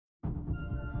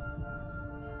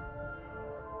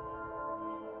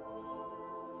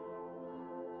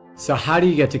So how do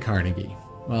you get to Carnegie?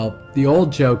 Well, the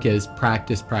old joke is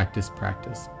practice, practice,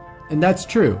 practice. And that's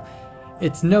true.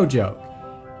 It's no joke.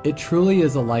 It truly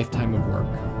is a lifetime of work.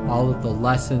 All of the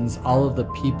lessons, all of the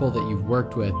people that you've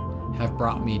worked with have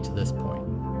brought me to this point.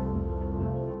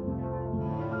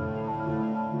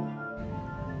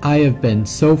 I have been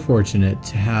so fortunate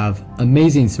to have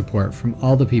amazing support from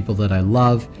all the people that I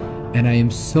love, and I am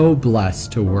so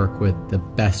blessed to work with the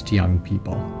best young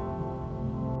people.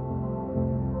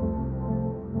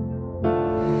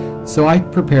 So I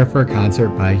prepare for a concert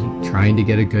by trying to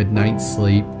get a good night's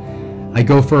sleep. I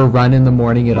go for a run in the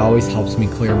morning. It always helps me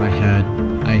clear my head.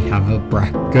 I have a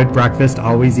good breakfast,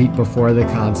 always eat before the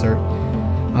concert.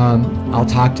 I'll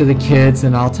talk to the kids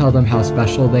and I'll tell them how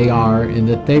special they are and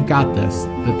that they've got this,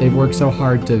 that they've worked so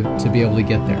hard to be able to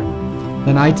get there.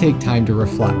 Then I take time to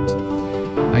reflect.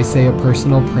 I say a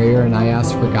personal prayer and I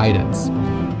ask for guidance.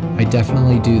 I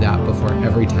definitely do that before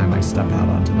every time I step out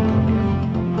onto the podium.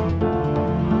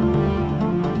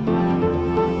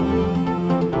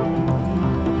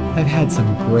 I've had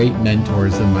some great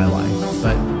mentors in my life,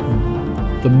 but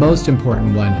the most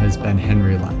important one has been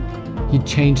Henry Leck. He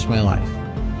changed my life.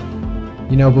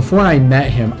 You know, before I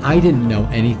met him, I didn't know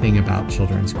anything about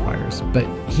children's choirs, but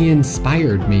he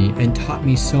inspired me and taught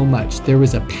me so much. There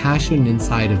was a passion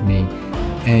inside of me,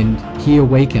 and he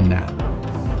awakened that.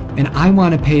 And I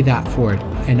want to pay that forward,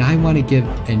 and I want to give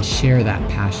and share that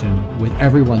passion with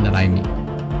everyone that I meet.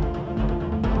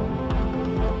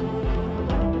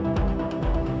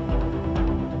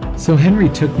 So Henry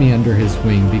took me under his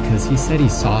wing because he said he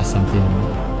saw something in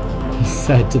me. He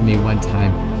said to me one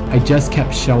time, I just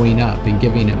kept showing up and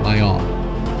giving it my all.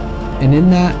 And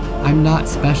in that, I'm not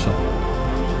special.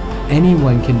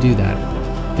 Anyone can do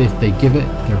that if they give it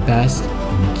their best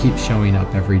and keep showing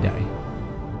up every day.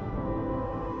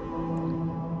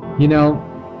 You know,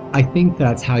 I think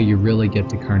that's how you really get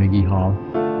to Carnegie Hall.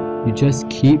 You just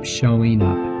keep showing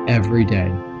up every day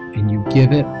and you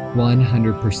give it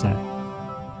 100%.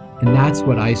 And that's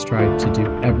what I strive to do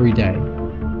every day.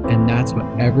 And that's what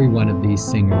every one of these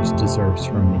singers deserves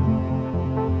from me.